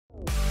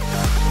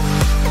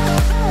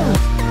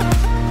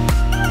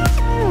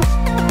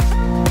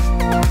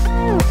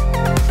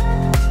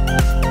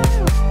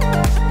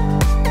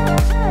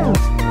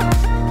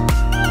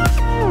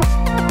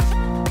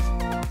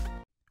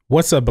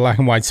What's up, black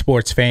and white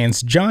sports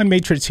fans? John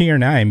Matrix here,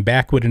 and I am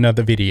back with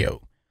another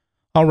video.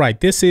 All right,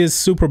 this is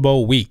Super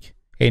Bowl week.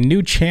 A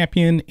new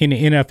champion in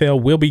the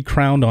NFL will be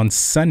crowned on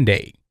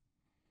Sunday.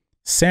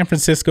 San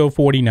Francisco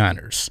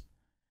 49ers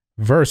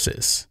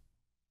versus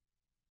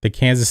the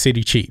Kansas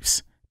City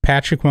Chiefs.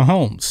 Patrick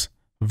Mahomes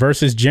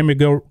versus Jimmy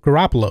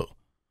Garoppolo.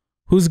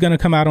 Who's going to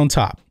come out on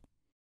top?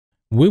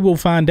 We will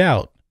find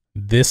out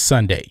this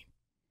Sunday.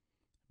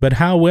 But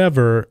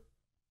however,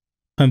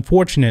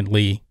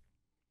 unfortunately,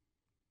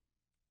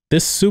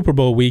 this Super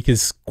Bowl week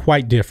is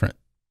quite different.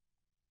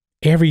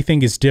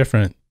 Everything is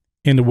different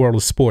in the world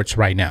of sports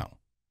right now.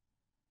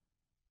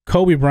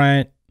 Kobe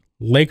Bryant,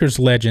 Lakers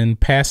legend,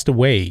 passed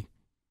away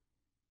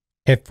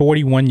at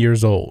 41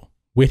 years old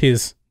with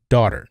his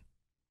daughter.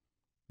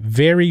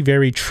 Very,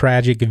 very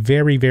tragic,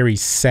 very, very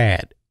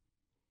sad.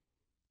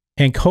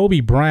 And Kobe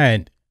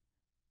Bryant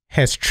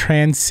has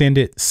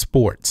transcended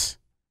sports.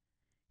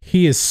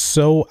 He is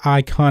so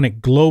iconic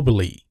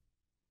globally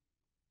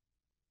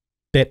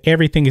that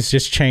everything has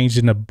just changed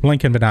in the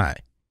blink of an eye.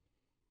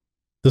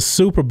 The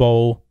Super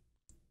Bowl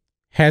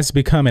has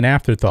become an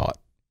afterthought.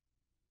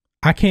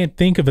 I can't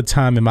think of a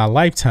time in my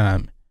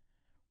lifetime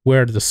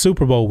where the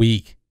Super Bowl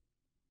week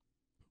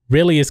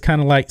really is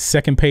kind of like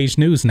second page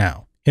news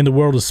now in the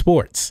world of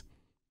sports.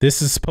 This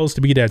is supposed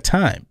to be their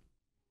time.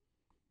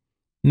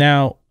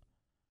 Now,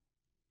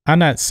 I'm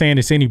not saying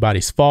it's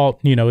anybody's fault.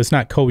 You know, it's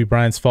not Kobe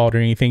Bryant's fault or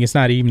anything. It's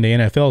not even the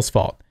NFL's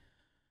fault.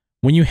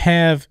 When you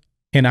have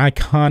an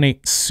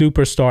iconic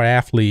superstar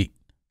athlete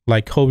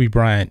like Kobe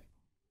Bryant,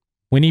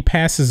 when he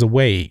passes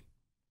away,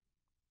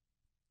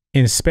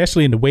 and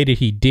especially in the way that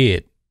he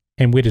did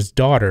and with his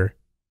daughter,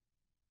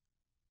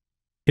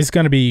 it's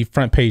going to be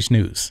front page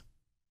news.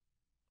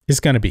 It's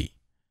going to be.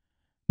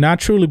 Now, I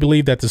truly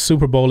believe that the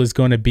Super Bowl is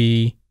going to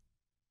be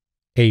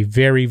a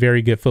very,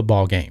 very good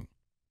football game.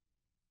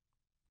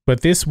 But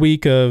this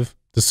week of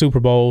the Super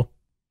Bowl,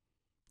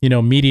 you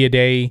know, media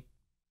day,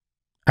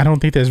 I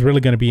don't think there's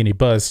really going to be any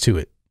buzz to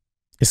it.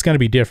 It's going to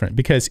be different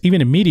because even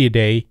in media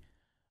day,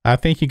 I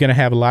think you're going to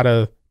have a lot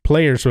of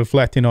players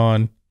reflecting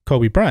on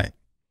Kobe Bryant.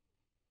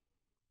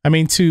 I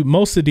mean, to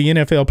most of the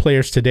NFL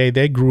players today,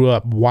 they grew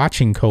up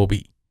watching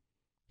Kobe.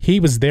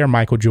 He was their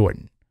Michael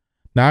Jordan.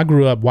 Now, I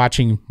grew up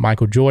watching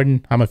Michael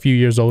Jordan. I'm a few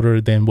years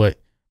older than what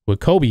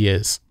Kobe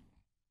is.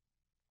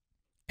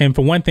 And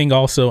for one thing,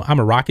 also, I'm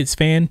a Rockets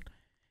fan.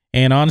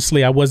 And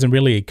honestly, I wasn't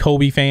really a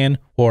Kobe fan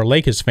or a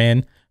Lakers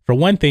fan. For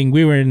one thing,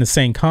 we were in the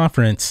same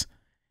conference,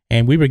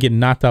 and we were getting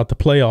knocked out the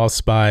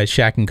playoffs by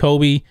Shaq and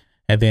Kobe,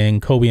 and then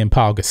Kobe and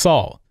Paul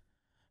Gasol.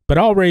 But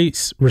I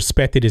always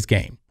respected his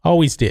game.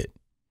 Always did.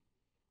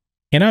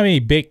 And I'm a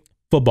big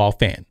football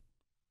fan.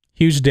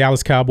 Huge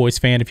Dallas Cowboys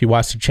fan if you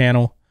watch the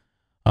channel.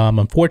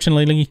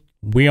 Unfortunately,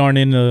 we aren't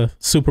in the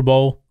Super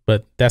Bowl,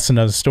 but that's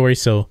another story,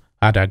 so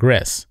I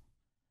digress.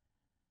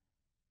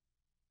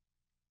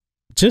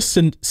 Just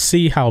to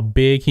see how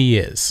big he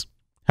is,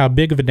 how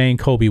big of a name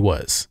Kobe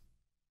was.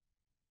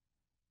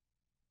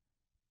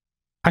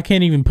 I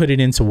can't even put it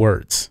into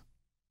words.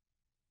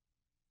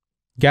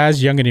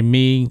 Guys younger than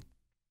me,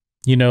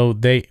 you know,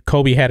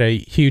 Kobe had a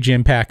huge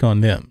impact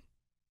on them.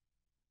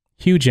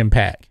 Huge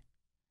impact.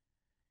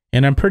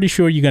 And I'm pretty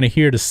sure you're going to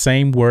hear the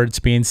same words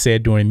being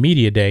said during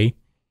Media Day.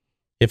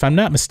 If I'm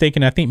not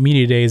mistaken, I think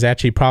Media Day is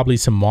actually probably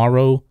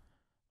tomorrow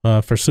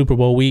for Super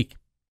Bowl week,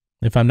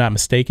 if I'm not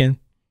mistaken.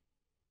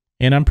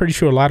 And I'm pretty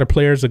sure a lot of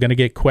players are going to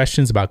get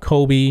questions about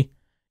Kobe,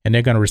 and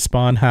they're going to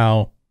respond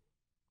how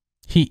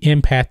he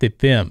impacted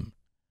them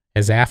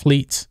as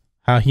athletes,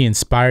 how he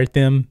inspired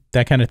them,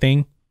 that kind of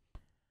thing.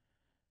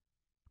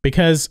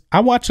 Because I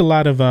watch a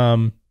lot of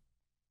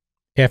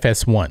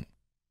FS1.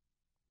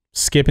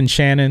 Skip and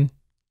Shannon,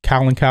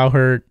 Colin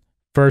Cowherd,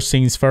 First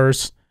Things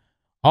First.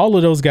 All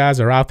of those guys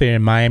are out there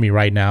in Miami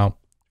right now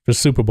for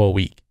Super Bowl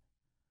week.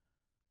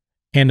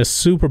 And the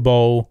Super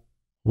Bowl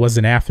was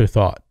an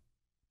afterthought.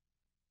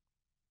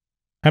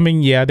 I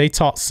mean, yeah, they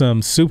talked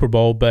some Super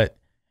Bowl, but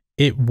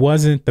it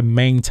wasn't the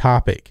main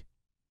topic.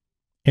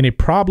 And it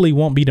probably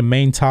won't be the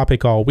main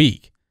topic all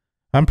week.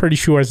 I'm pretty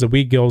sure as the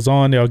week goes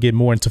on, they'll get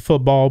more into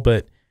football,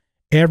 but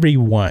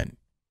everyone,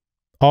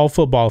 all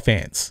football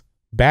fans,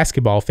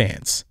 basketball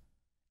fans,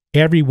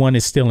 everyone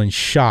is still in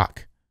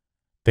shock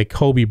that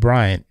Kobe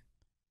Bryant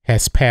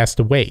has passed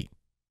away.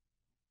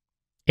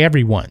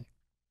 Everyone.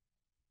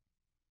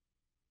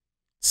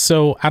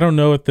 So I don't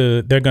know if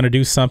they're going to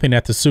do something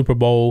at the Super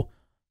Bowl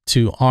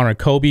to honor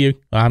Kobe.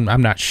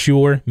 I'm not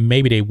sure.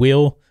 Maybe they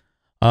will.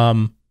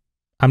 I'm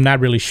not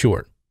really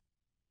sure.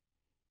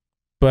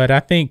 But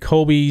I think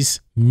Kobe's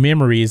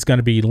memory is going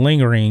to be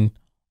lingering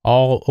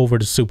all over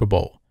the Super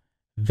Bowl.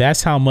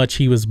 That's how much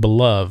he was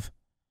beloved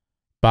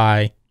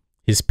by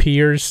his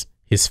peers,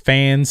 his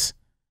fans,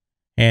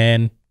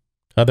 and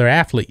other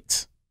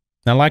athletes.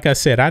 Now, like I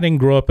said, I didn't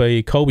grow up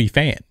a Kobe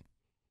fan.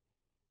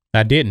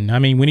 I didn't. I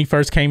mean, when he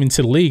first came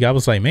into the league, I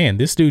was like, man,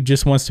 this dude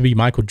just wants to be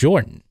Michael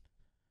Jordan.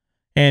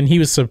 And he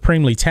was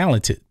supremely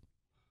talented.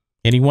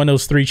 And he won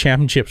those 3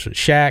 championships with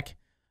Shaq.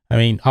 I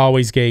mean,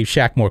 always gave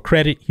Shaq more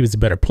credit. He was a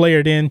better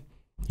player then.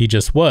 He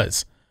just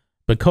was.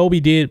 but Kobe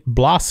did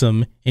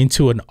blossom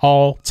into an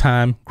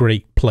all-time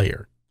great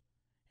player.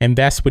 And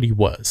that's what he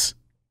was.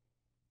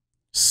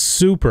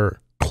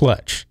 Super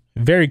clutch,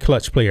 very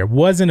clutch player.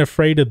 Wasn't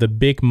afraid of the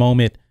big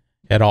moment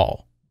at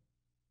all.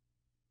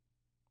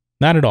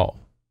 Not at all.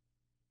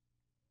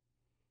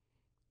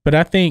 But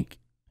I think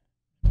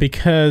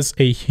because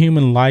a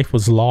human life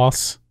was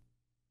lost,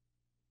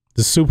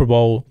 the Super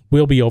Bowl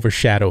will be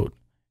overshadowed.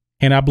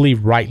 And I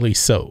believe rightly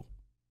so.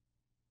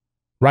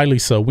 Rightly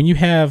so. When you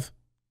have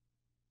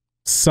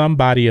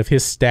somebody of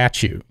his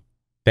stature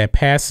that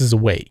passes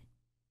away,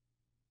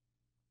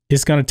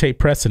 it's going to take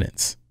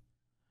precedence.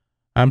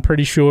 I'm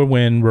pretty sure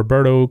when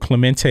Roberto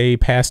Clemente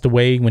passed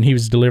away, when he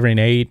was delivering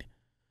aid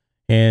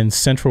in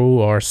Central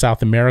or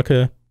South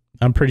America,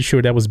 I'm pretty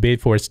sure that was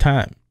big for its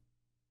time.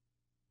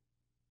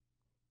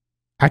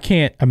 I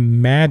can't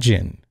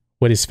imagine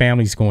what his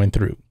family's going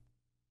through.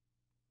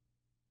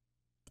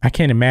 I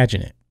can't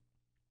imagine it.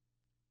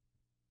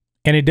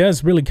 And it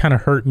does really kind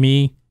of hurt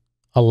me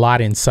a lot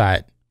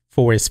inside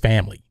for his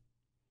family.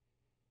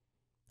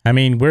 I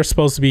mean,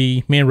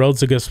 me and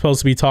Rhodes are supposed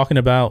to be talking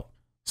about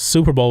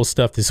Super Bowl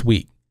stuff this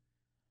week.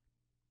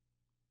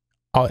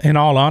 In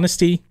all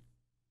honesty,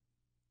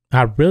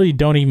 I really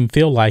don't even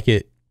feel like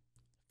it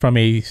from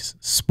a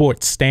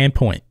sports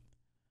standpoint.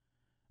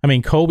 I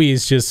mean, Kobe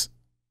is just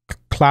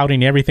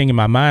clouding everything in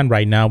my mind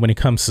right now when it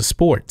comes to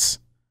sports.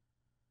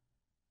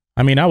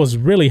 I mean, I was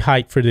really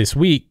hyped for this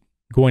week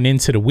going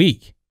into the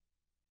week.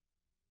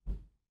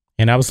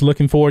 And I was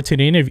looking forward to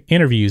the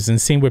interviews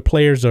and seeing what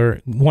players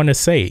want to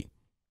say.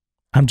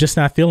 I'm just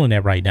not feeling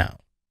that right now.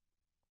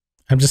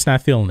 I'm just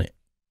not feeling it.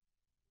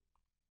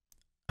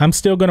 I'm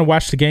still going to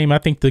watch the game. I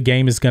think the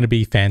game is going to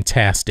be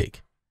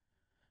fantastic.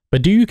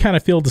 But do you kind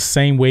of feel the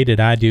same way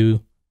that I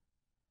do?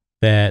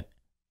 That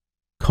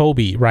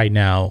Kobe right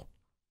now,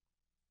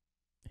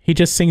 he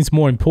just seems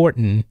more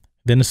important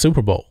than the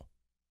Super Bowl.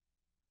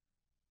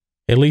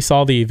 At least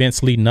all the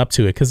events leading up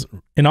to it. Because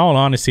in all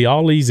honesty,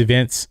 all these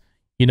events,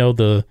 you know,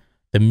 the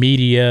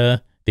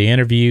media, the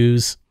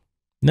interviews,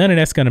 none of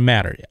that's going to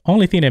matter. The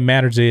only thing that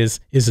matters is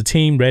the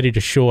team ready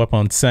to show up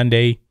on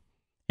Sunday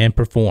and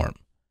perform?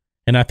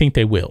 And I think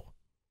they will.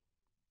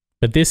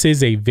 But this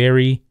is a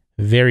very,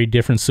 very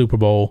different Super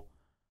Bowl.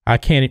 I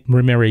can't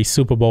remember a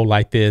Super Bowl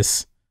like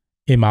this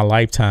in my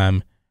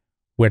lifetime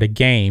where the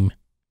game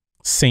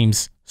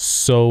seems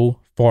so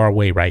far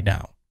away right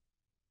now.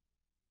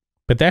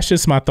 But that's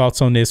just my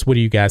thoughts on this. What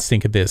do you guys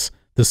think of this?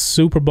 The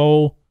Super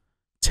Bowl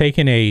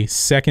taking a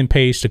second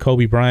page to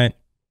Kobe Bryant,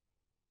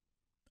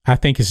 I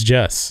think it's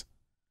just.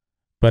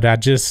 But I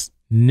just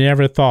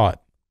never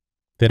thought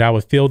that I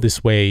would feel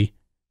this way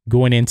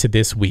going into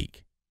this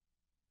week.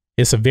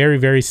 It's a very,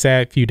 very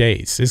sad few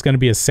days. It's going to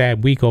be a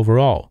sad week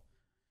overall.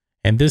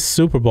 And this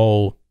Super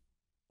Bowl,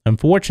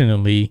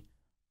 unfortunately,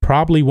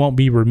 probably won't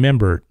be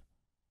remembered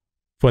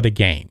for the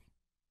game.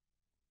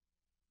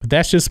 But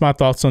that's just my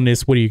thoughts on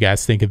this. What do you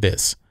guys think of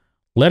this?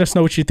 Let us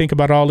know what you think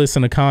about all this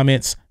in the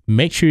comments.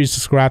 Make sure you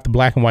subscribe to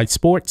Black and White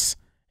Sports,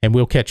 and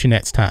we'll catch you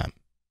next time.